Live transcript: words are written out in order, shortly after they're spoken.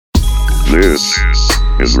This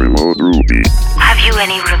is Remote Ruby. Have you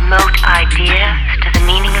any remote idea to the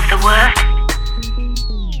meaning of the word?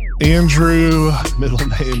 Andrew, middle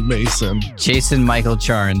name Mason. Jason Michael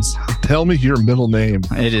Charnes. Tell me your middle name.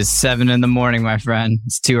 It is 7 a.m, my friend.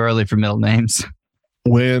 It's too early for middle names.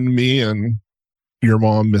 When me and your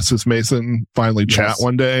mom, Mrs. Mason, finally chat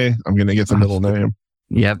one day, I'm going to get the middle name.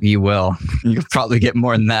 Yep, you will. You'll probably get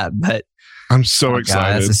more than that, but I'm so excited.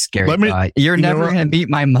 God, that's a scary thought. You're never going to meet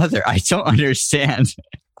my mother. I don't understand.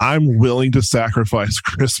 I'm willing to sacrifice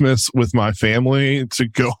Christmas with my family to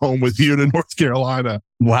go home with you to North Carolina.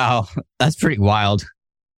 Wow, that's pretty wild.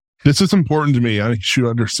 This is important to me. I should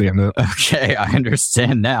understand it. Okay, I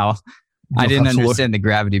understand now. I didn't understand the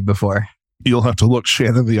gravity before. You'll have to look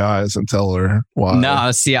Shannon in the eyes and tell her why.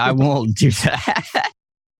 No, see, I won't do that.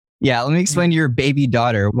 Yeah, let me explain to your baby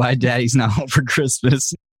daughter why daddy's not home for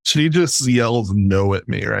Christmas. She just yells no at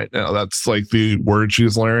me right now. That's like the word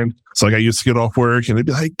she's learned. It's like I used to get off work and it'd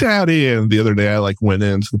be like, Daddy. And the other day I went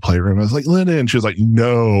into the playroom. I was like, Lennon. She was like,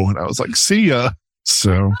 no. And I was like, see ya.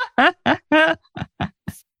 So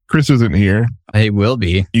Chris isn't here. He will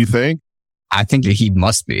be. You think? I think that he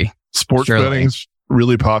must be. Sports betting's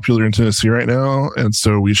really popular in Tennessee right now. And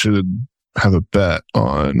so we should have a bet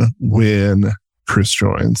on when Chris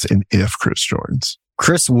joins and if Chris joins.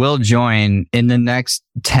 Chris will join in the next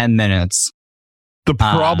 10 minutes. The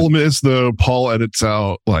problem is, though, Paul edits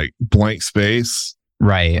out like blank space.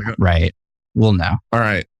 Right. We'll know. All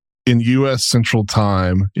right. In U.S. Central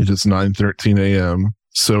Time, it is 9:13 a.m.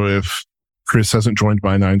 So if Chris hasn't joined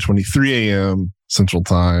by 9:23 a.m. Central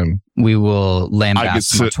Time, we will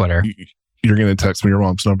lambast him on Twitter. You're going to text me your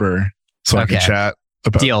mom's number so I can chat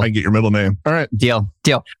about. Deal. I can get your middle name. All right. Deal.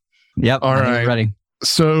 Yep. All right. Ready.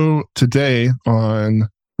 So today on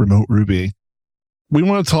Remote Ruby, we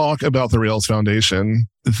want to talk about the Rails Foundation,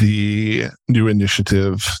 the new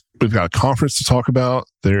initiative. We've got a conference to talk about.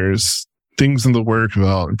 There's things in the work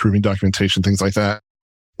about improving documentation, things like that.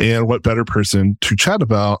 And what better person to chat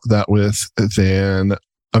about that with than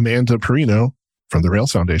Amanda Perino from the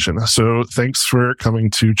Rails Foundation. So thanks for coming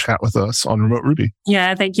to chat with us on Remote Ruby.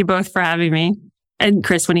 Yeah, thank you both for having me. And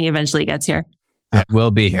Chris, when he eventually gets here. We'll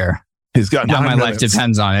be here. He's got now my life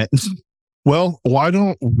depends on it. Well, why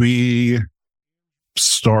don't we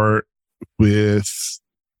start with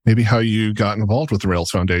maybe how you got involved with the Rails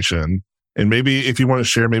Foundation? And maybe if you want to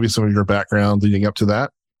share maybe some of your background leading up to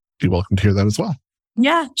that, you're welcome to hear that as well.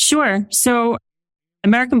 Yeah, sure. So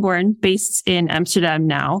American born, based in Amsterdam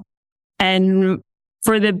now. And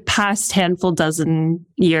for the past dozen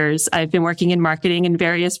years, I've been working in marketing in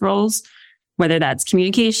various roles, whether that's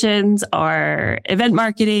communications or event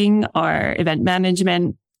marketing or event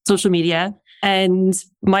management, social media. And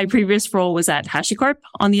my previous role was at HashiCorp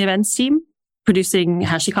on the events team, producing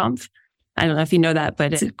HashiConf. I don't know if you know that,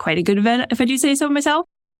 but it's quite a good event, if I do say so myself.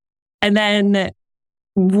 And then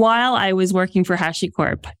while I was working for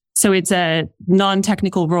HashiCorp, so it's a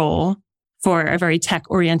non-technical role for a very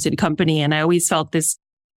tech-oriented company. And I always felt this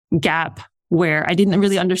gap where I didn't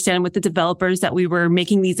really understand what the developers that we were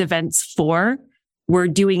making these events for were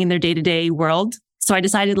doing in their day-to-day world. So I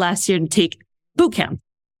decided last year to take bootcamp.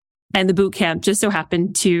 And the bootcamp just so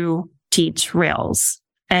happened to teach Rails.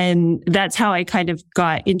 And that's how I kind of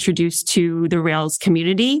got introduced to the Rails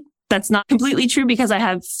community. That's not completely true because I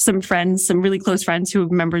have some friends, some really close friends who are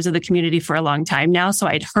members of the community for a long time now. So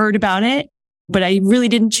I'd heard about it, but I really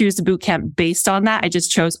didn't choose the bootcamp based on that. I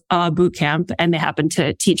just chose a bootcamp and they happened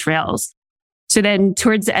to teach Rails. So then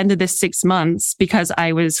towards the end of the 6 months, because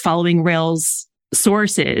I was following Rails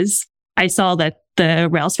sources, I saw that the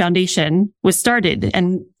Rails Foundation was started,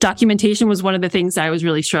 and documentation was one of the things I was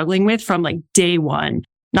really struggling with from like day one.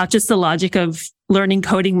 Not just the logic of learning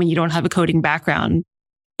coding when you don't have a coding background,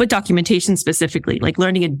 but documentation specifically, like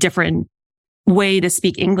learning a different way to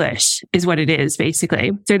speak English is what it is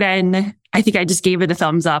basically. So then I think I just gave it a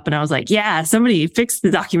thumbs up and I was like, yeah, somebody fixed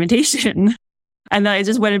the documentation. And then I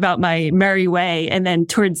just went about my merry way. And then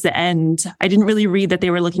towards the end, I didn't really read that they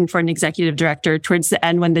were looking for an executive director towards the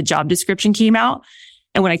end when the job description came out.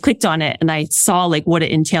 And when I clicked on it and I saw like what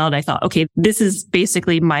it entailed, I thought, okay, this is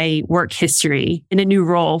basically my work history in a new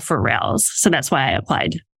role for Rails. So that's why I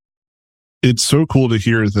applied. It's so cool to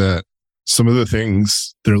hear that some of the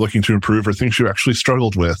things they're looking to improve are things you actually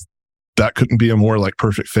struggled with. That couldn't be a more like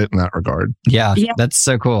perfect fit in that regard. Yeah, that's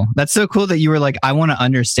so cool. That's so cool that you were like, I want to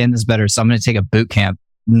understand this better, so I'm going to take a boot camp.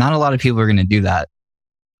 Not a lot of people are going to do that.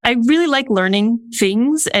 I really like learning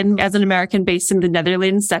things. And as an American based in the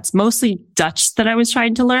Netherlands, that's mostly Dutch that I was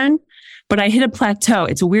trying to learn. But I hit a plateau.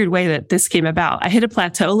 It's a weird way that this came about. I hit a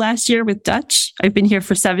plateau last year with Dutch. I've been here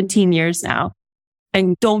for 17 years now.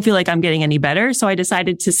 and don't feel like I'm getting any better. So I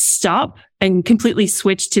decided to stop and completely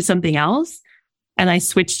switch to something else. And I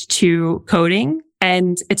switched to coding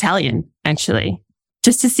and Italian, actually,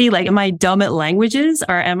 just to see, like, am I dumb at languages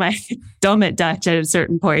or am I dumb at Dutch at a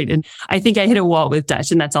certain point? And I think I hit a wall with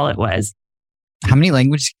Dutch, and that's all it was. How many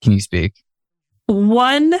languages can you speak?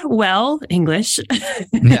 One, well, English.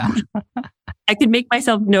 Yeah. I could make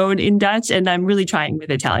myself known in Dutch, and I'm really trying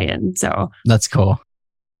with Italian. So That's cool.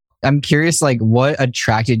 I'm curious, like, what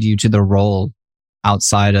attracted you to the role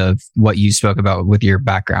outside of what you spoke about with your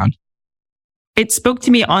background? it spoke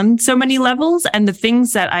to me on so many levels, and the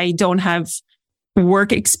things that I don't have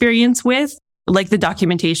work experience with, like the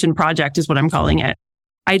documentation project is what I'm calling it.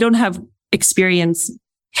 I don't have experience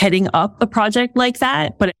heading up a project like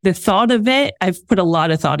that, but the thought of it, I've put a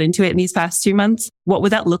lot of thought into it in these past 2 months. What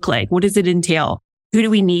would that look like? What does it entail? Who do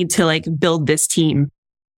we need to like build this team?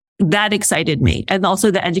 That excited me. And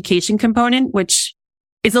also the education component, which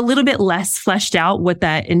is a little bit less fleshed out what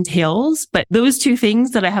that entails. But those two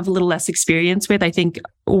things that I have a little less experience with, I think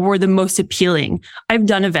were the most appealing. I've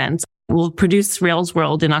done events. We'll produce Rails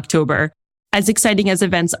World in October. As exciting as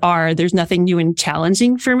events are, there's nothing new and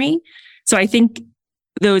challenging for me. So I think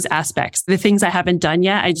those aspects, the things I haven't done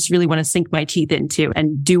yet, I just really want to sink my teeth into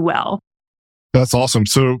and do well. That's awesome.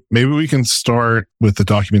 So maybe we can start with the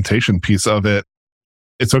documentation piece of it.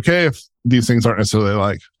 It's okay if these things aren't necessarily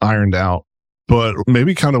like ironed out, but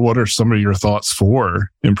maybe kind of what are some of your thoughts for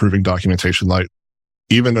improving documentation? Like,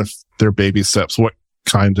 even if they're baby steps, what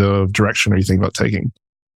kind of direction are you thinking about taking?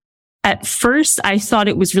 At first, I thought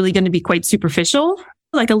it was really going to be quite superficial,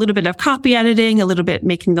 like a little bit of copy editing, a little bit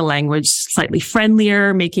making the language slightly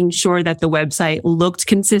friendlier, making sure that the website looked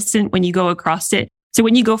consistent when you go across it. So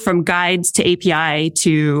when you go from guides to API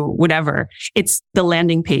to whatever, it's the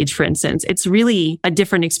landing page, for instance. It's really a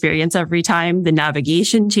different experience every time. The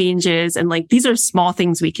navigation changes. And like, these are small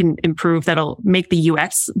things we can improve that'll make the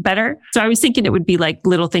UX better. So I was thinking it would be like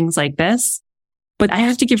little things like this. But I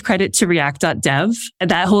have to give credit to React.dev.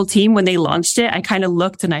 That whole team, when they launched it, I kind of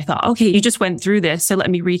looked and I thought, okay, you just went through this. So let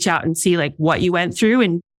me reach out and see like what you went through.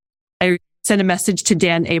 And I sent a message to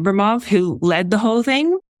Dan Abramov, who led the whole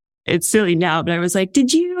thing. It's silly now, but I was like,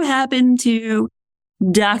 did you happen to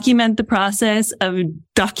document the process of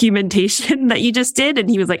documentation that you just did? And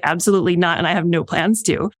he was like, absolutely not. And I have no plans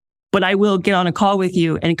to, but I will get on a call with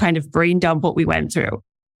you and kind of brain dump what we went through.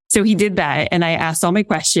 So he did that. And I asked all my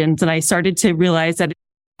questions and I started to realize that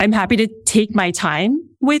I'm happy to take my time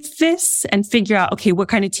with this and figure out, okay, what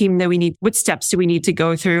kind of team do we need? What steps do we need to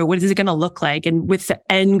go through? What is it going to look like? And with the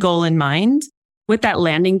end goal in mind, with that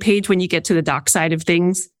landing page, when you get to the doc side of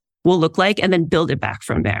things, will look like, and then build it back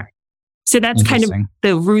from there. So that's kind of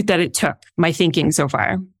the route that it took, my thinking so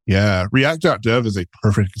far. Yeah. React.dev is a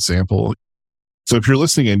perfect example. So if you're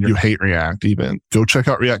listening and you hate React even, go check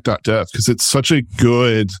out React.dev because it's such a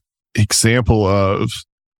good example of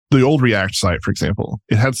the old React site, for example.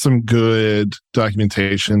 It had some good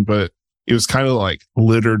documentation, but it was kind of like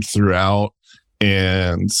littered throughout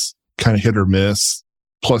and kind of hit or miss.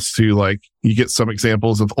 Plus to like, you get some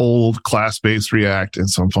examples of old class-based React and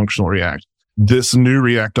some functional React. This new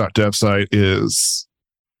React.dev site is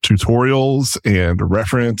tutorials and a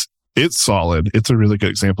reference. It's solid. It's a really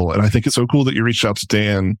good example. And I think it's so cool that you reached out to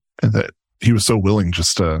Dan and that he was so willing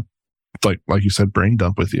just to, like you said, brain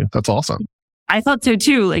dump with you. That's awesome. I thought so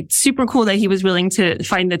too. Like, super cool that he was willing to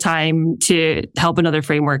find the time to help another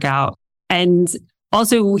framework out. And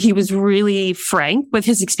also, he was really frank with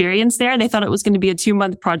his experience there. And I thought it was going to be a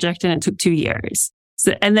 2-month project and it took 2 years.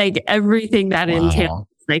 So, and like everything that entailed,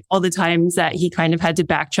 like all the times that he kind of had to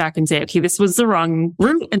backtrack and say, okay, this was the wrong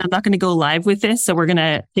route and I'm not going to go live with this. So we're going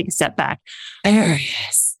to take a step back. There he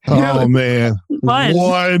is. Oh man.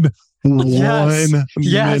 One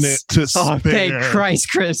minute to spare. Oh, thank Christ,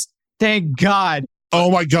 Chris. Thank God. Oh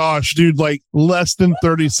my gosh, dude, like less than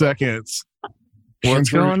 30 seconds. What's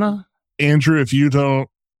going on? Andrew, if you don't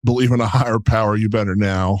believe in a higher power, you better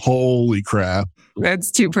now. Holy crap.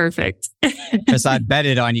 That's too perfect. Chris, I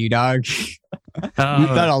betted on you, dog. You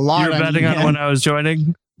bet a lot. You were betting on when I was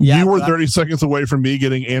joining? Yeah, you were 30 seconds away from me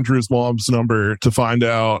getting Andrew's mom's number to find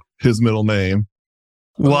out his middle name.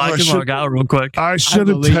 Well, I can log out real quick. I should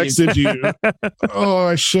have texted you.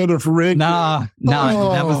 I should have rigged. No,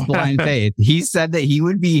 that was blind faith. He said that he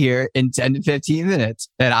would be here in 10 to 15 minutes.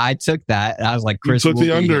 And I took that. And I was like, Chris, you took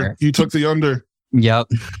the under. You took the under. Yep.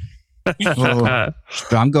 So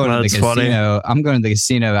I'm going to the casino. Funny. I'm going to the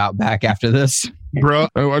casino out back after this. Bro,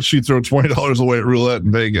 I watched you throw $20 away at roulette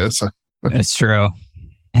in Vegas. That's true.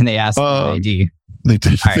 And they asked for an ID. They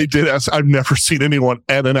did. Right. They did ask. I've never seen anyone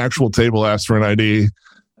at an actual table ask for an ID.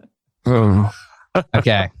 Oh.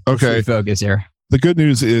 Okay. Focus here. The good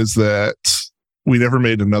news is that we never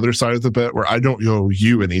made another side of the bet where I don't owe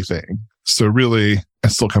you anything. So really, I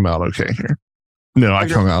still come out okay here. No, I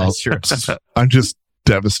come out. I'm just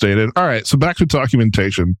devastated. All right. So back to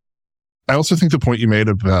documentation. I also think the point you made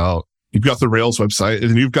about you've got the Rails website and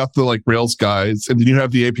then you've got the like Rails guides and then you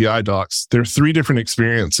have the API docs. There are 3 different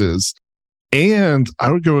experiences. And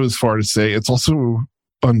I would go as far to say it's also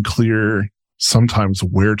unclear sometimes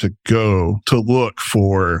where to go to look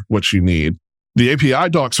for what you need. The API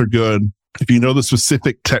docs are good if you know the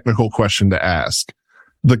specific technical question to ask.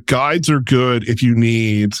 The guides are good if you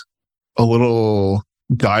need a little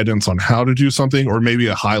guidance on how to do something or maybe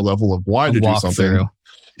a high level of why to do something.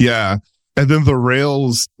 Yeah. And then the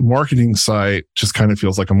Rails marketing site just kind of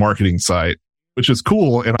feels like a marketing site, which is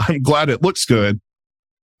cool. And I'm glad it looks good,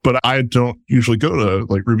 but I don't usually go to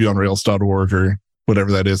like rubyonrails.org or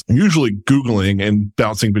whatever that is. I'm usually Googling and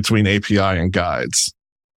bouncing between API and guides.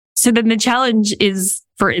 So then the challenge is,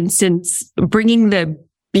 for instance, bringing the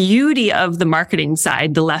beauty of the marketing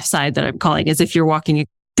side, the left side that I'm calling, as if you're walking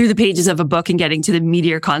through the pages of a book and getting to the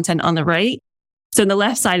meatier content on the right. So on the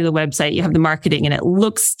left side of the website, you have the marketing and it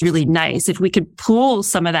looks really nice. If we could pull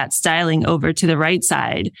some of that styling over to the right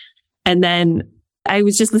side. And then I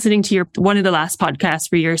was just listening to one of the last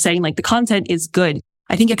podcasts where you're saying like the content is good.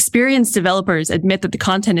 I think experienced developers admit that the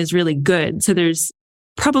content is really good. So there's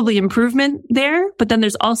probably improvement there, but then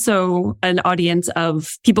there's also an audience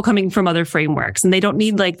of people coming from other frameworks and they don't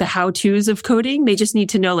need like the how-tos of coding. They just need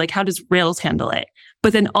to know like, how does Rails handle it?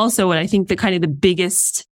 But then also what I think the kind of the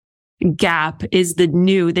biggest gap is the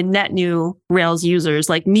net new Rails users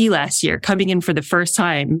like me last year coming in for the first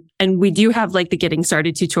time. And we do have like the getting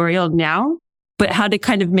started tutorial now, but how to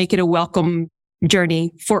kind of make it a welcome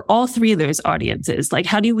journey for all 3 of those audiences. Like,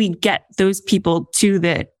 how do we get those people to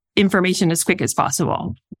the information as quick as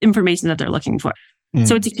possible, information that they're looking for?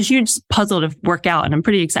 So it's a huge puzzle to work out and I'm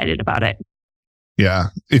pretty excited about it. Yeah.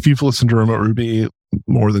 If you've listened to Remote Ruby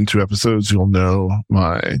more than 2 episodes, you'll know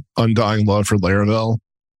my undying love for Laravel.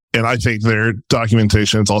 And I think their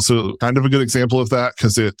documentation is also kind of a good example of that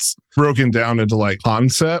because it's broken down into like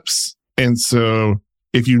concepts. And so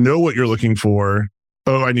if you know what you're looking for,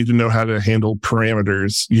 I need to know how to handle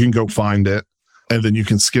parameters, you can go find it and then you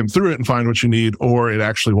can skim through it and find what you need, or it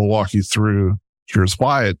actually will walk you through, here's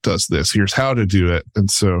why it does this, here's how to do it.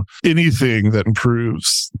 And so anything that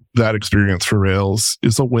improves that experience for Rails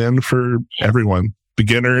is a win for everyone,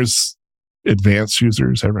 beginners, advanced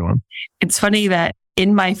users, everyone. It's funny that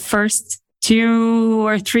in my first 2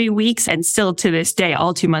 or 3 weeks, and still to this day,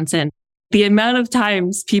 all 2 months in, the amount of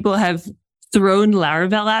times people have thrown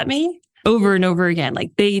Laravel at me over and over again.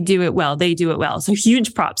 Like they do it well. So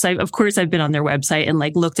huge props. Of course, I've been on their website and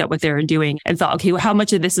like looked at what they were doing and thought, okay, well, how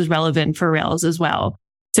much of this is relevant for Rails as well?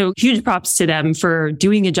 So huge props to them for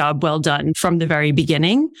doing a job well done from the very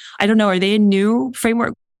beginning. I don't know. Are they a new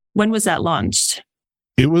framework? When was that launched?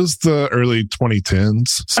 It was the early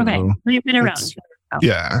 2010s. So okay. You've been around.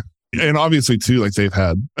 Yeah. And obviously too, like they've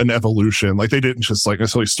had an evolution. Like they didn't just like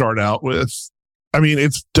necessarily start out with, I mean,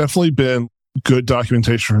 it's definitely been good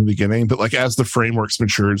documentation from the beginning, but like as the framework's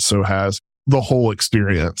matured, so has the whole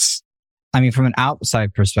experience. I mean, from an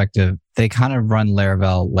outside perspective, they kind of run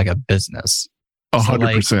Laravel like a business.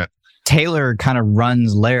 100%. So, like, Taylor kind of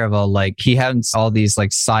runs Laravel like he has all these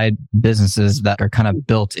like side businesses that are kind of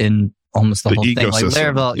built in almost the whole thing. Like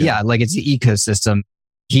Laravel, yeah, like it's the ecosystem.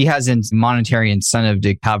 He has a monetary incentive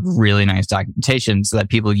to have really nice documentation so that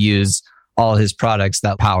people use all his products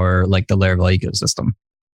that power like the Laravel ecosystem.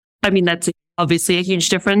 I mean, that's obviously a huge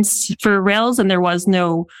difference for Rails, and there was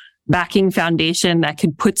no backing foundation that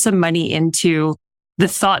could put some money into the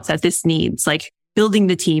thought that this needs, like building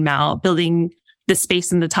the team out, building the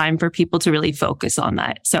space and the time for people to really focus on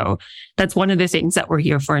that. So that's one of the things that we're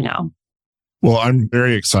here for now. Well, I'm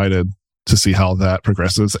very excited to see how that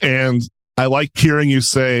progresses. And I like hearing you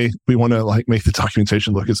say we want to like make the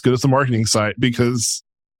documentation look as good as the marketing site because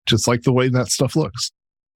just like the way that stuff looks.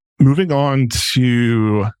 Moving on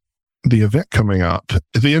to the event coming up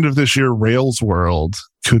at the end of this year, Rails World.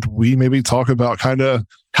 Could we maybe talk about kind of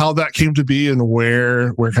how that came to be and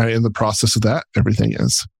where kind of in the process of that everything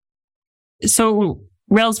is? So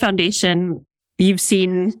Rails Foundation, you've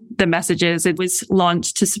seen the messages. It was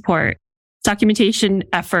launched to support documentation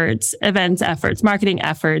efforts, events efforts, marketing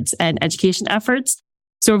efforts, and education efforts.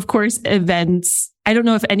 So of course, events, I don't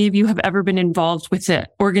know if any of you have ever been involved with the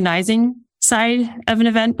organizing side of an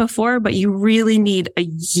event before, but you really need a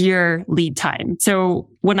year lead time. So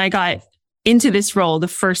when I got into this role, the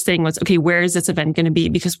first thing was, okay, where is this event going to be?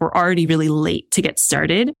 Because we're already really late to get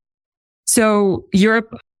started. So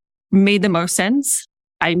Europe made the most sense.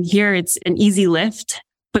 I'm here. It's an easy lift,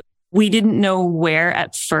 but we didn't know where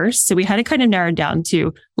at first. So we had to kind of narrow down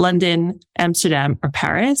to London, Amsterdam, or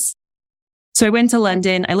Paris. So I went to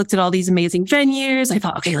London. I looked at all these amazing venues. I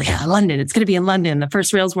thought, okay, London, it's going to be in London. The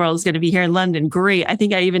first Rails World is going to be here in London. Great. I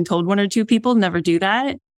think I even told one or two people never do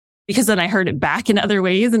that, because then I heard it back in other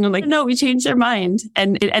ways. And I'm like, no, we changed our mind.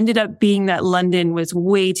 And it ended up being that London was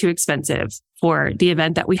way too expensive for the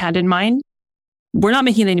event that we had in mind. We're not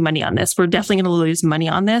making any money on this. We're definitely going to lose money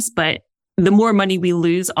on this, but the more money we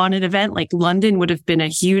lose on an event like London would have been a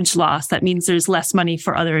huge loss. That means there's less money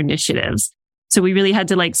for other initiatives. So we really had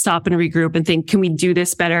to stop and regroup and think, can we do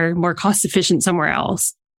this better, more cost efficient somewhere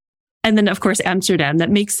else? And then, of course, Amsterdam, that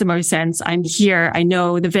makes the most sense. I'm here. I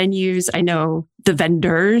know the venues. I know the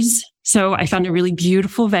vendors. So I found a really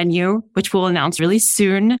beautiful venue, which we'll announce really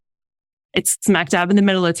soon. It's smack dab in the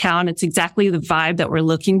middle of town. It's exactly the vibe that we're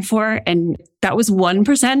looking for. And that was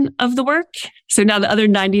 1% of the work. So now the other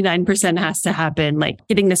 99% has to happen, like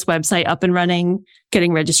getting this website up and running,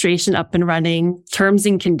 getting registration up and running, terms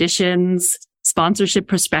and conditions, sponsorship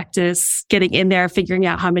prospectus, getting in there, figuring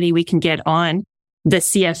out how many we can get on the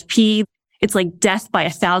CFP. It's like death by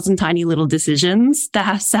 1,000 tiny little decisions that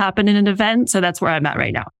has to happen in an event. So that's where I'm at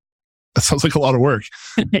right now. That sounds like a lot of work.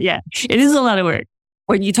 Yeah, it is a lot of work.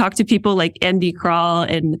 When you talk to people like Andy Kroll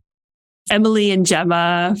and Emily and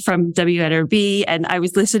Gemma from WNRB, and I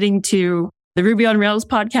was listening to the Ruby on Rails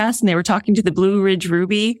podcast, and they were talking to the Blue Ridge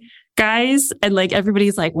Ruby guys, and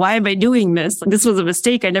everybody's like, why am I doing this? This was a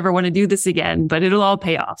mistake. I never want to do this again, but it'll all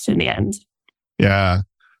pay off in the end. Yeah.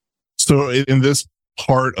 So in this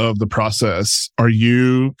part of the process, are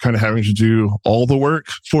you kind of having to do all the work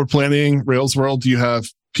for planning Rails World? Do you have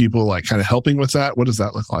people kind of helping with that? What does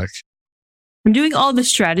that look like? I'm doing all the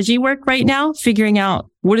strategy work right now, figuring out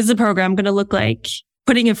what is the program going to look like,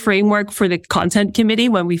 putting a framework for the content committee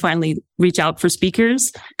when we finally reach out for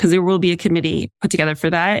speakers, because there will be a committee put together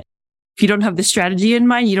for that. If you don't have the strategy in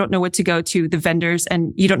mind, you don't know what to go to the vendors,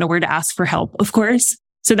 and you don't know where to ask for help, of course.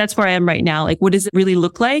 So that's where I am right now. What does it really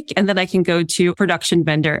look like? And then I can go to a production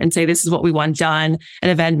vendor and say, this is what we want done. An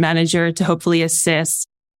event manager to hopefully assist.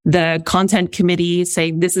 The content committee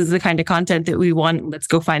say, this is the kind of content that we want. Let's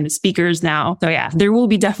go find the speakers now. So yeah, there will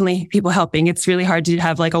be definitely people helping. It's really hard to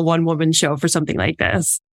have a one-woman show for something like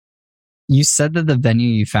this. You said that the venue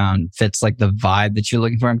you found fits the vibe that you're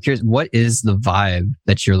looking for. I'm curious, what is the vibe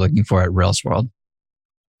that you're looking for at Rails World?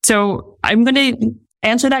 So I'm going to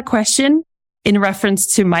answer that question in reference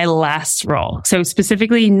to my last role. So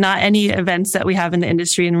specifically, not any events that we have in the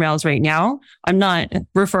industry in Rails right now. I'm not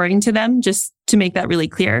referring to them, just to make that really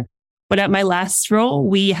clear. But at my last role,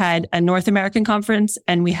 we had a North American conference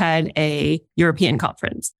and we had a European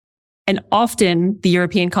conference. And often the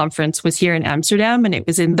European conference was here in Amsterdam, and it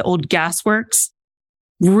was in the old gasworks.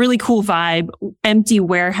 Really cool vibe, empty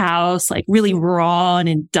warehouse, really raw and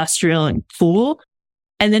industrial and cool.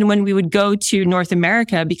 And then when we would go to North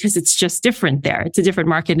America, because it's just different there, it's a different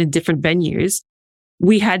market and different venues,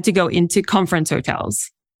 we had to go into conference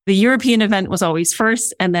hotels. The European event was always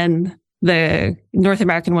first, and then the North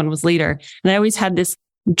American one was later. And I always had this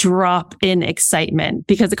drop in excitement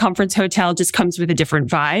because the conference hotel just comes with a different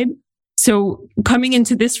vibe. So coming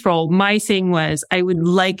into this role, my thing was I would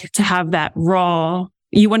like to have that raw,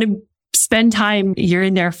 you want to spend time, you're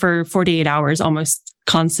in there for 48 hours almost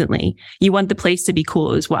constantly. You want the place to be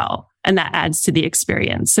cool as well. And that adds to the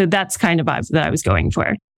experience. So that's kind of vibe that I was going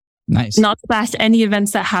for. Nice. Not to bash any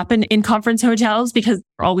events that happen in conference hotels, because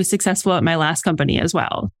they're always successful at my last company as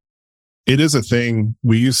well. It is a thing.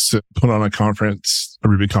 We used to put on a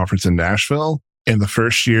Ruby conference in Nashville. And the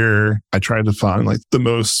first year I tried to find the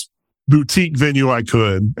most boutique venue I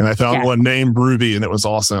could. And I found one named Ruby, and it was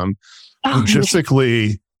awesome.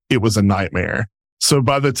 Logistically, it was a nightmare. So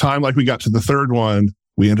by the time we got to the third one,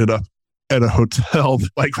 we ended up at a hotel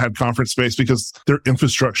that had conference space, because their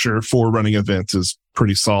infrastructure for running events is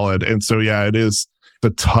pretty solid. And so, yeah, it is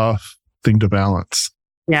the tough thing to balance.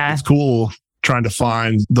 Yeah. It's cool trying to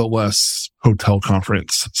find the less hotel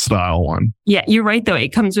conference style one. Yeah, you're right, though. It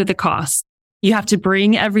comes with a cost. You have to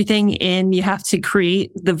bring everything in. You have to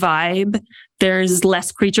create the vibe. There's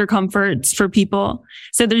less creature comforts for people.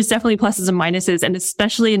 So there's definitely pluses and minuses. And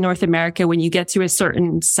especially in North America, when you get to a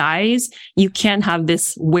certain size, you can't have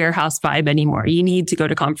this warehouse vibe anymore. You need to go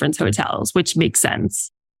to conference hotels, which makes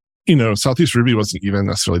sense. Southeast Ruby wasn't even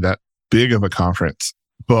necessarily that big of a conference,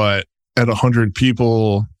 but at 100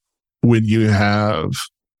 people, when you have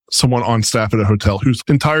someone on staff at a hotel whose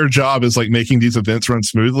entire job is making these events run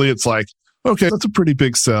smoothly, it's okay, that's a pretty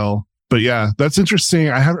big sell. But yeah, that's interesting.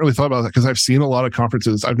 I haven't really thought about that, because I've seen a lot of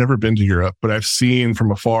conferences. I've never been to Europe, but I've seen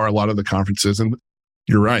from afar a lot of the conferences. And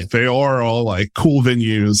you're right, they are all cool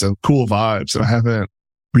venues and cool vibes. And I haven't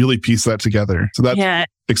really piece that together. So that's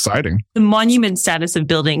exciting. The monument status of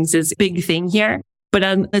buildings is a big thing here. But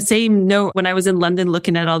on the same note, when I was in London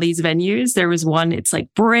looking at all these venues, there was one, it's like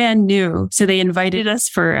brand new. So they invited us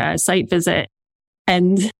for a site visit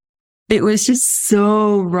and it was just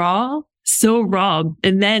so raw.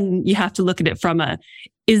 And then you have to look at it from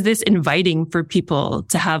is this inviting for people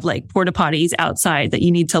to have like porta potties outside that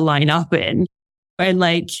you need to line up in and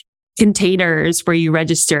like containers where you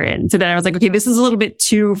register in? So then I was like, okay, this is a little bit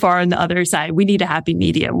too far on the other side. We need a happy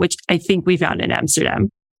medium, which I think we found in Amsterdam.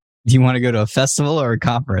 Do you want to go to a festival or a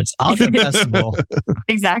conference? I'll go to a festival.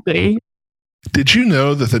 Exactly. Did you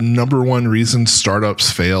know that the number one reason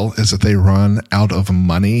startups fail is that they run out of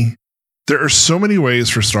money? There are so many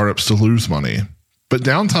ways for startups to lose money, but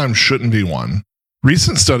downtime shouldn't be one.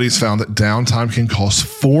 Recent studies found that downtime can cost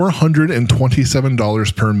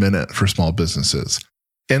 $427 per minute for small businesses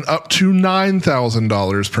and up to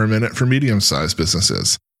 $9,000 per minute for medium-sized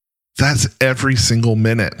businesses. That's every single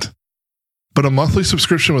minute. But a monthly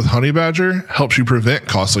subscription with Honey Badger helps you prevent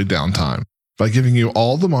costly downtime by giving you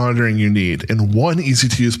all the monitoring you need in one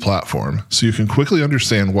easy-to-use platform so you can quickly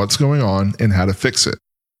understand what's going on and how to fix it,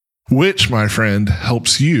 which, my friend,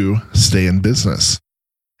 helps you stay in business.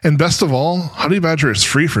 And best of all, Honey Badger is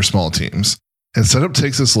free for small teams, and setup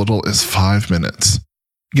takes as little as 5 minutes.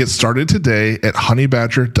 Get started today at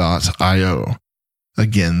honeybadger.io.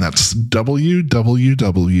 Again, that's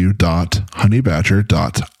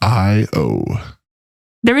www.honeybadger.io.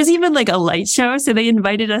 There was even like a light show. So they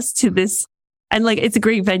invited us to this, and like, it's a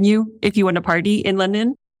great venue if you want to party in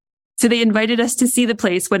London. So they invited us to see the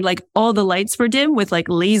place when like all the lights were dim with like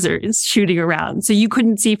lasers shooting around. So you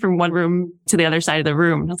couldn't see from one room to the other side of the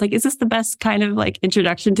room. I was like, is this the best kind of like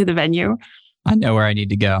introduction to the venue? I know where I need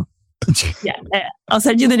to go. Yeah. I'll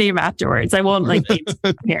send you the name afterwards. I won't like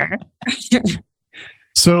here.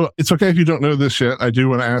 So it's okay if you don't know this yet. I do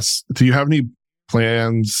want to ask, do you have any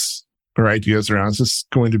plans or ideas around, is this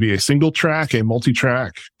going to be a single track, a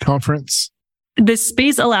multi-track conference? The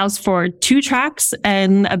space allows for 2 tracks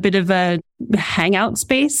and a bit of a hangout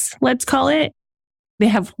space, let's call it. They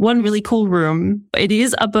have one really cool room. It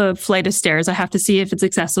is up a flight of stairs. I have to see if it's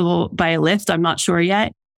accessible by a lift. I'm not sure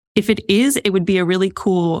yet. If it is, it would be a really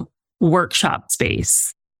cool workshop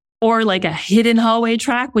space. Or like a hidden hallway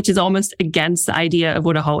track, which is almost against the idea of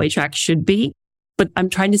what a hallway track should be. But I'm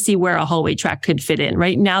trying to see where a hallway track could fit in.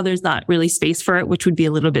 Right now, there's not really space for it, which would be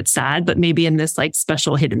a little bit sad, but maybe in this like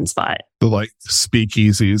special hidden spot. The like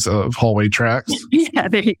speakeasies of hallway tracks. Yeah,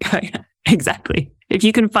 there you go. Yeah, exactly. If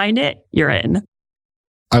you can find it, you're in.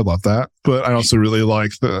 I love that. But I also really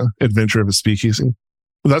like the adventure of a speakeasy.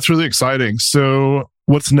 That's really exciting. So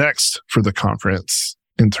what's next for the conference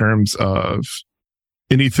in terms of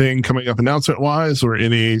anything coming up announcement-wise or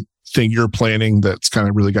anything you're planning that's kind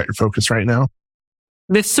of really got your focus right now?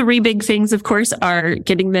 The 3 big things, of course, are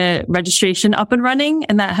getting the registration up and running.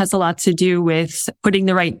 And that has a lot to do with putting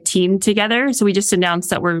the right team together. So we just announced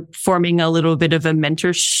that we're forming a little bit of a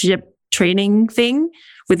mentorship training thing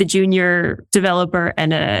with a junior developer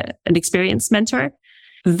and an experienced mentor.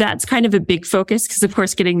 That's kind of a big focus because, of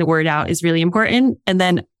course, getting the word out is really important. And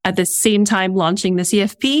then at the same time, launching the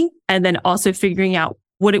CFP and then also figuring out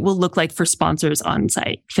what it will look like for sponsors on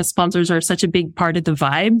site, because sponsors are such a big part of the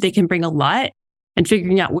vibe. They can bring a lot, and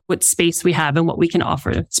figuring out what space we have and what we can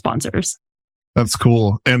offer sponsors. That's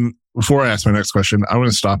cool. And before I ask my next question, I want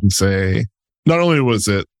to stop and say, not only was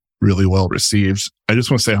it really well received, I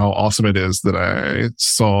just want to say how awesome it is that I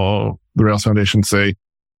saw the Rails Foundation say,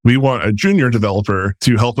 we want a junior developer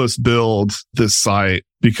to help us build this site,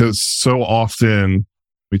 because so often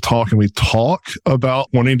we talk about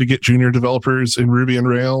wanting to get junior developers in Ruby and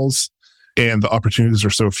Rails, and the opportunities are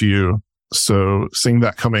so few. So seeing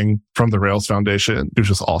that coming from the Rails Foundation, it was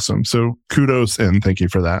just awesome. So kudos and thank you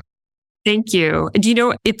for that. Thank you. Do you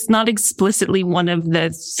know, it's not explicitly one of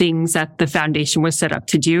the things that the foundation was set up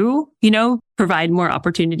to do, provide more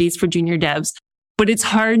opportunities for junior devs. But it's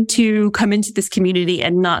hard to come into this community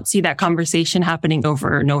and not see that conversation happening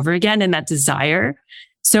over and over again and that desire.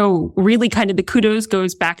 So really kind of the kudos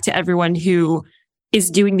goes back to everyone who is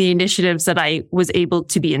doing the initiatives that I was able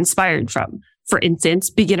to be inspired from. For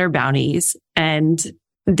instance, Beginner Bounties and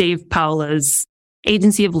Dave Paola's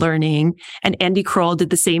Agency of Learning, and Andy Kroll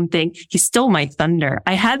did the same thing. He stole my thunder.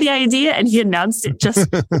 I had the idea and he announced it. Just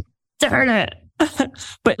darn it.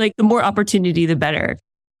 But like the more opportunity, the better.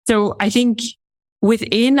 So I think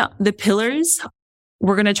within the pillars,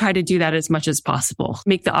 we're going to try to do that as much as possible.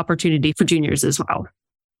 Make the opportunity for juniors as well.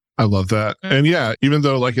 I love that. And yeah, even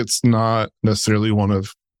though like it's not necessarily one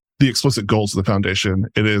of the explicit goals of the foundation,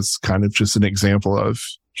 it is kind of just an example of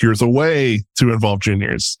here's a way to involve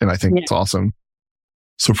juniors. And I think it's awesome.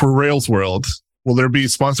 So for Rails World, will there be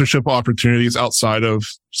sponsorship opportunities outside of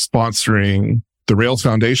sponsoring the Rails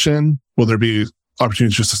Foundation? Will there be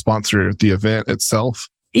opportunities just to sponsor the event itself?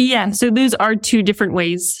 Yeah. So those are two different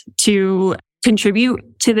ways to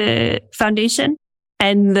contribute to the foundation.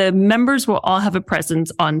 And the members will all have a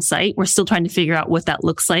presence on site. We're still trying to figure out what that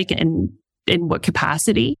looks like and in what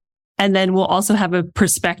capacity. And then we'll also have a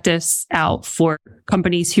prospectus out for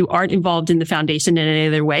companies who aren't involved in the foundation in any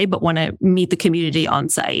other way, but want to meet the community on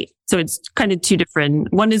site. So it's kind of two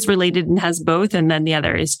different, one is related and has both, and then the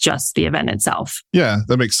other is just the event itself. Yeah,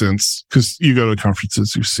 that makes sense. Because you go to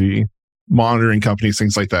conferences, you see monitoring companies,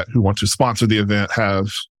 things like that, who want to sponsor the event, have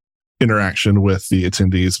interaction with the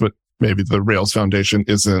attendees, but maybe the Rails Foundation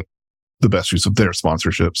isn't the best use of their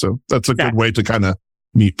sponsorship. So that's a good way to kind of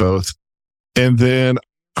meet both. And then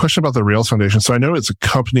question about the Rails Foundation. So I know it's a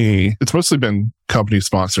company, it's mostly been company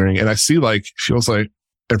sponsoring, and I see feels like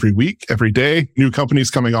every week, every day, new companies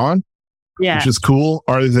coming on, which is cool.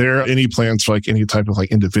 Are there any plans for any type of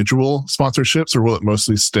individual sponsorships, or will it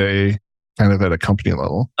mostly stay kind of at a company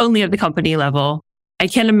level? Only at the company level. I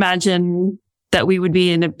can't imagine that we would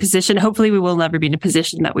be in a position, hopefully we will never be in a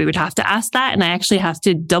position that we would have to ask that. And I actually have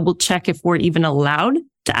to double check if we're even allowed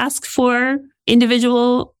to ask for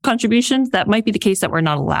individual contributions. That might be the case that we're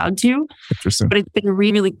not allowed to. Interesting. But it's been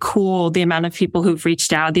really cool, the amount of people who've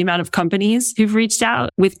reached out, the amount of companies who've reached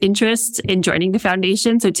out with interest in joining the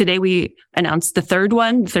foundation. So today we announced the third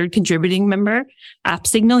contributing member,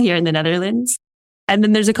 AppSignal here in the Netherlands. And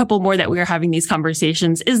then there's a couple more that we are having these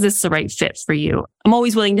conversations. Is this the right fit for you? I'm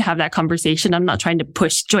always willing to have that conversation. I'm not trying to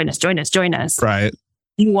push, join us. Right.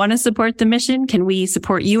 You want to support the mission? Can we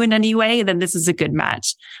support you in any way? Then this is a good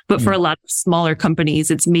match. But for a lot of smaller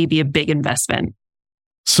companies, it's maybe a big investment.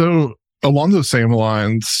 So along those same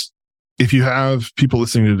lines, if you have people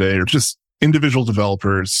listening today or just individual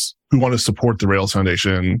developers who want to support the Rails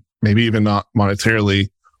Foundation, maybe even not monetarily,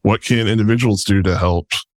 what can individuals do to help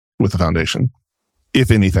with the foundation,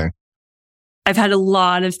 if anything? I've had a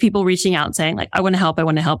lot of people reaching out saying I want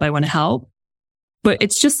to help. But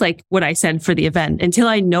it's just like what I said for the event. Until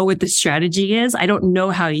I know what the strategy is, I don't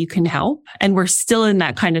know how you can help. And we're still in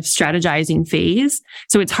that kind of strategizing phase.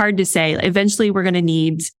 So it's hard to say. Eventually, we're going to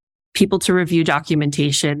need people to review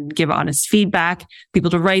documentation, give honest feedback,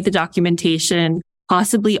 people to write the documentation,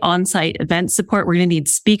 possibly on-site event support. We're going to need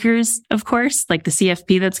speakers, of course, like the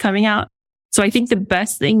CFP that's coming out. So I think the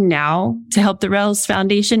best thing now to help the Rails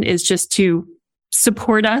Foundation is just to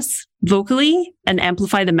support us vocally and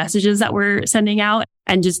amplify the messages that we're sending out,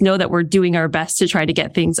 and just know that we're doing our best to try to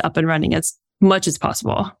get things up and running as much as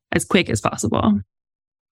possible, as quick as possible.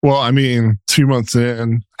 Well, I mean, 2 months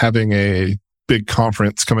in, having a big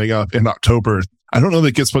conference coming up in October, I don't know that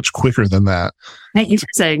it gets much quicker than that. Thank you for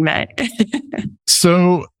saying that.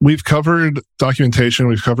 So we've covered documentation,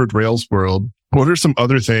 we've covered Rails World. What are some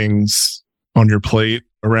other things on your plate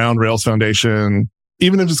around Rails Foundation,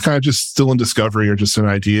 even if it's kind of just still in discovery or just an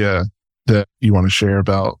idea that you want to share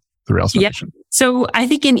about the Rails Foundation? Yep. So I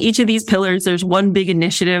think in each of these pillars, there's one big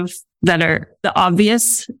initiative that are the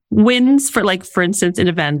obvious wins for instance, in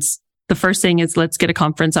events. The first thing is let's get a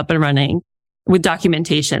conference up and running with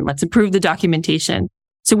documentation. Let's improve the documentation.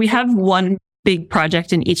 So we have one big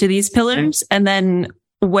project in each of these pillars. And then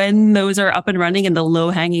when those are up and running and the low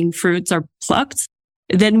hanging fruits are plucked,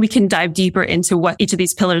 then we can dive deeper into what each of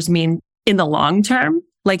these pillars mean in the long term,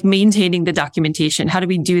 like maintaining the documentation. How do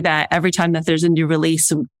we do that every time that there's a new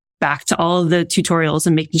release, back to all of the tutorials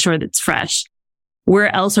and making sure that it's fresh?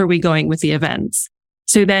 Where else are we going with the events?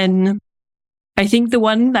 So then I think the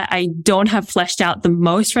one that I don't have fleshed out the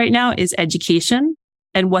most right now is education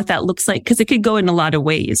and what that looks like, because it could go in a lot of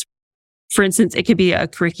ways. For instance, it could be a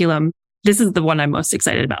curriculum. This is the one I'm most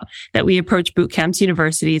excited about, that we approach boot camps,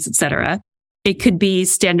 universities, etc. It could be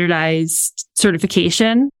standardized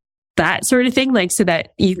certification, that sort of thing, so that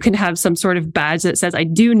you can have some sort of badge that says, I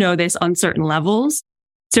do know this on certain levels.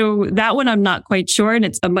 So that one, I'm not quite sure. And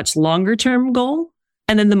it's a much longer term goal.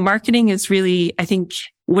 And then the marketing is really, I think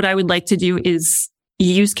what I would like to do is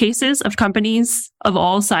use cases of companies of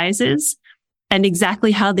all sizes and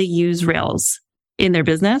exactly how they use Rails in their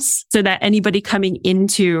business, so that anybody coming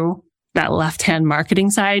into that left-hand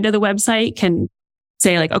marketing side of the website can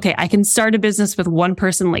say okay, I can start a business with one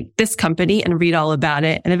person like this company and read all about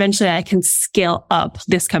it. And eventually I can scale up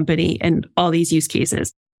this company and all these use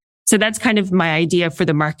cases. So that's kind of my idea for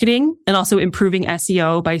the marketing, and also improving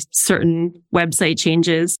SEO by certain website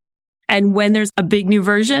changes. And when there's a big new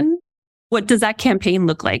version, what does that campaign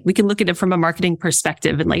look like? We can look at it from a marketing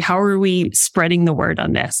perspective and how are we spreading the word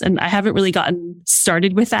on this? And I haven't really gotten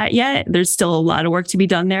started with that yet. There's still a lot of work to be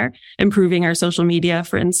done there, improving our social media,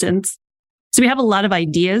 for instance. So we have a lot of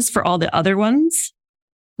ideas for all the other ones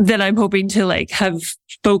that I'm hoping to have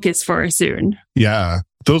focus for soon. Yeah.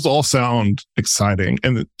 Those all sound exciting,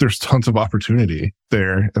 and there's tons of opportunity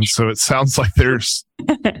there. And so it sounds like there's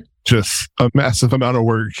just a massive amount of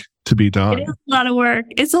work to be done. It is a lot of work.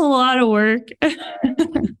 It's a lot of work.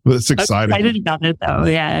 But it's exciting. I'm excited about it though.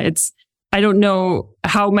 Yeah. I don't know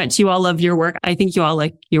how much you all love your work. I think you all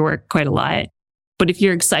like your work quite a lot. But if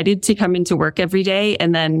you're excited to come into work every day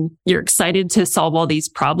and then you're excited to solve all these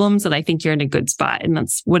problems, then I think you're in a good spot. And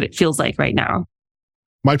that's what it feels like right now.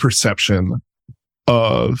 My perception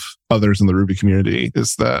of others in the Ruby community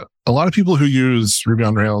is that a lot of people who use Ruby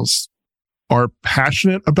on Rails are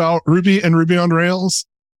passionate about Ruby and Ruby on Rails.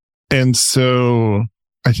 And so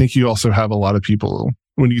I think you also have a lot of people,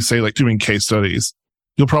 when you say doing case studies,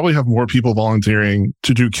 you'll probably have more people volunteering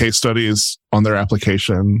to do case studies on their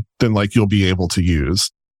application than you'll be able to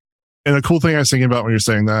use. And a cool thing I was thinking about when you're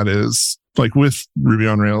saying that is with Ruby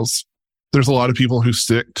on Rails, there's a lot of people who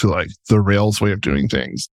stick to the Rails way of doing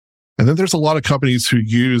things. And then there's a lot of companies who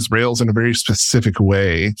use Rails in a very specific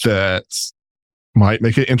way that might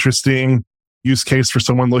make it interesting use case for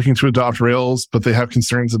someone looking to adopt Rails, but they have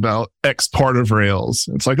concerns about X part of Rails.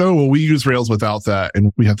 It's we use Rails without that,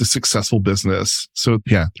 and we have this successful business. So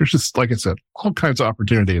yeah, there's just, like I said, all kinds of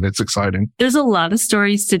opportunity, and it's exciting. There's a lot of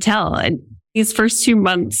stories to tell. And these first 2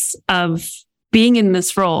 months of being in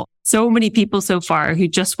this role, so many people so far who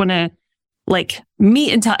just want to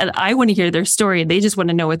meet and tell, and I want to hear their story. They just want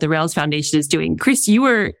to know what the Rails Foundation is doing. Chris, you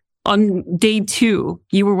were on day 2.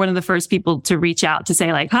 You were one of the first people to reach out to say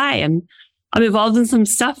hi, I'm involved in some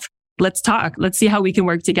stuff. Let's talk. Let's see how we can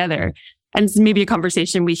work together. And it's maybe a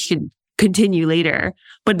conversation we should continue later.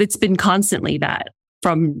 But it's been constantly that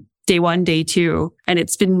from day 1, day 2. And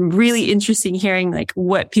it's been really interesting hearing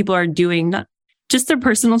what people are doing, not just their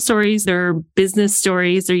personal stories, their business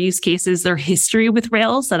stories, their use cases, their history with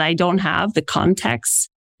Rails that I don't have, the context.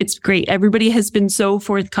 It's great. Everybody has been so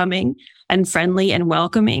forthcoming and friendly and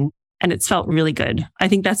welcoming. And it's felt really good. I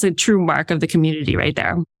think that's a true mark of the community right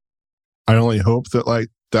there. I only hope that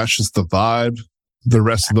that's just the vibe the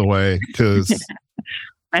rest of the way, because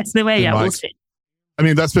that's the way. Yeah, we'll see. I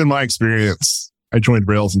mean, that's been my experience. I joined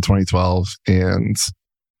Rails in 2012, and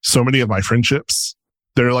so many of my friendships,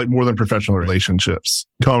 they're more than professional relationships,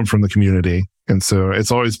 come from the community. And so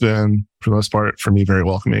it's always been, for the most part, for me, very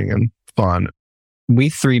welcoming and fun. We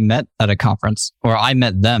 3 met at a conference, or I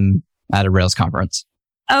met them at a Rails conference.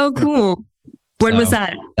 Oh, cool. When was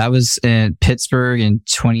that? That was in Pittsburgh in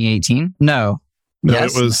 2018. No,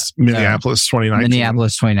 yes? It was Minneapolis 2019.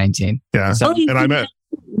 Minneapolis 2019. Yeah. So, and I met.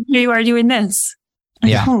 You are doing this.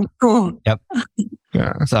 Yeah. Oh, cool. Yep.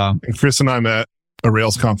 Yeah. So and Chris and I met a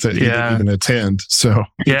Rails conf that he didn't even attend. So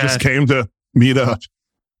he just came to meet up.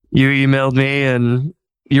 You emailed me and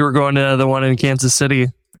you were going to the one in Kansas City,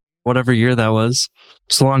 whatever year that was.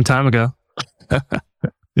 It's a long time ago.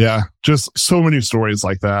 Yeah. Just so many stories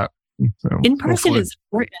like that. So, in person is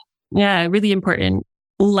important. Yeah, really important.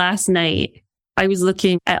 Last night, I was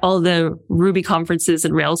looking at all the Ruby conferences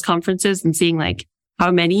and Rails conferences and seeing how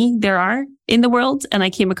many there are in the world. And I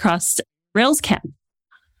came across Rails Camp.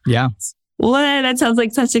 Yeah. Well, that sounds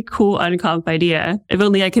like such a cool unconf idea. If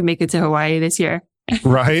only I could make it to Hawaii this year.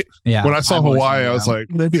 Right? Yeah. When I saw Hawaii, I was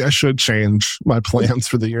maybe I should change my plans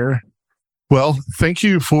for the year. Well, thank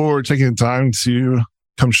you for taking the time to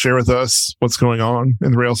come share with us what's going on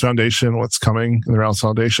in the Rails Foundation, what's coming in the Rails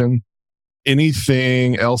Foundation.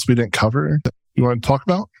 Anything else we didn't cover that you want to talk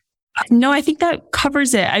about? No, I think that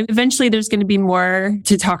covers it. Eventually, there's going to be more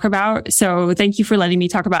to talk about. So thank you for letting me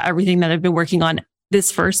talk about everything that I've been working on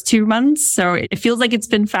this first 2 months. So it feels like it's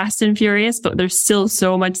been fast and furious, but there's still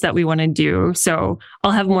so much that we want to do. So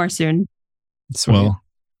I'll have more soon. Sweet. Well,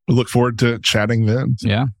 we look forward to chatting then.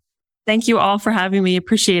 Yeah. Thank you all for having me.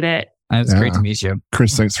 Appreciate it. It's great to meet you.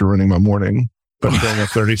 Chris, thanks for ruining my morning, but going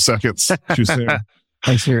 30 seconds too soon.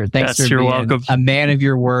 Thanks for being welcome. A man of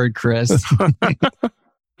your word, Chris.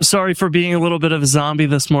 Sorry for being a little bit of a zombie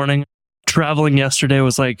this morning. Traveling yesterday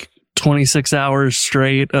was 26 hours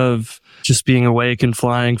straight of just being awake and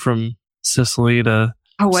flying from Sicily to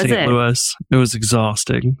St. Louis. It was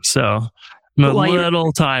exhausting. So I'm a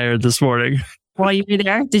little tired this morning. While you were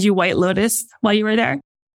there, did you White Lotus while you were there?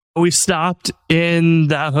 We stopped in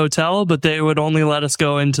that hotel, but they would only let us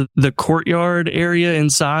go into the courtyard area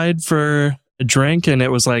inside for a drink. And it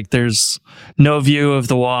was there's no view of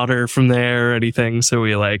the water from there or anything. So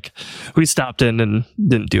we stopped in and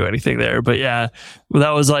didn't do anything there. But yeah, that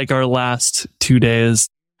was our last 2 days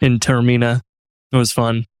in Termina. It was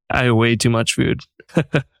fun. I ate way too much food.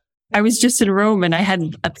 I was just in Rome and I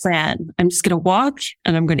had a plan. I'm just going to walk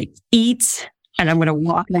and I'm going to eat and I'm going to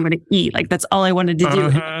walk and I'm going to eat. Like that's all I wanted to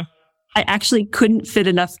do. I actually couldn't fit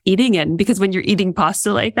enough eating in because when you're eating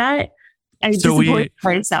pasta like that, I disappoint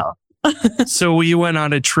myself. So we went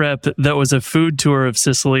on a trip that was a food tour of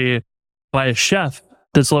Sicily by a chef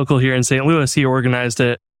that's local here in St. Louis. He organized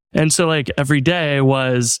it. And so like every day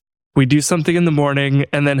was we do something in the morning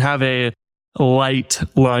and then have a light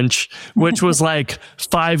lunch, which was like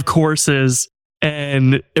 5 courses.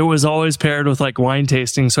 And it was always paired with like wine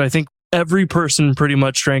tasting. So I think every person pretty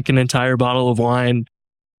much drank an entire bottle of wine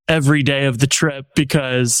every day of the trip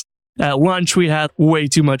because at lunch we had way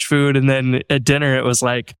too much food. And then at dinner, it was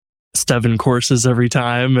like 7 courses every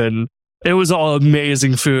time. And it was all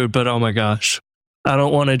amazing food. But oh my gosh, I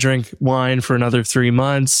don't want to drink wine for another 3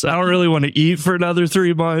 months. I don't really want to eat for another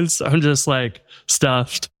 3 months. I'm just like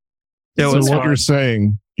stuffed. So what you're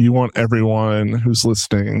saying, you want everyone who's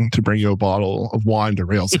listening to bring you a bottle of wine to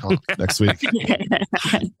RailsConf next week.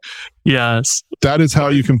 Yes. That is how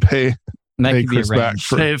you can pay Chris back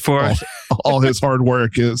for all his hard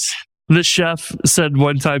work. Is the chef said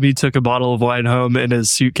one time he took a bottle of wine home in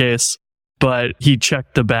his suitcase, but he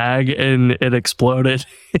checked the bag and it exploded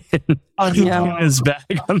in his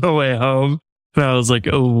bag on the way home. And I was like,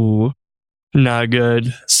 oh, not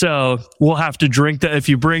good. So we'll have to drink that. If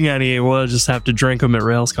you bring any, we'll just have to drink them at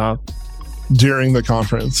RailsConf. During the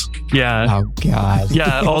conference. Yeah. Oh, God.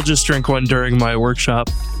 Yeah, I'll just drink one during my workshop.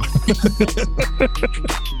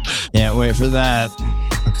 Can't wait for that.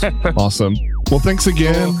 Awesome. Well, thanks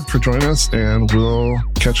again for joining us, and we'll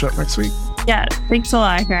catch up next week. Yeah. Thanks a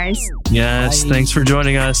lot, guys. Yes. Bye. Thanks for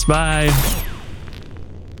joining us. Bye.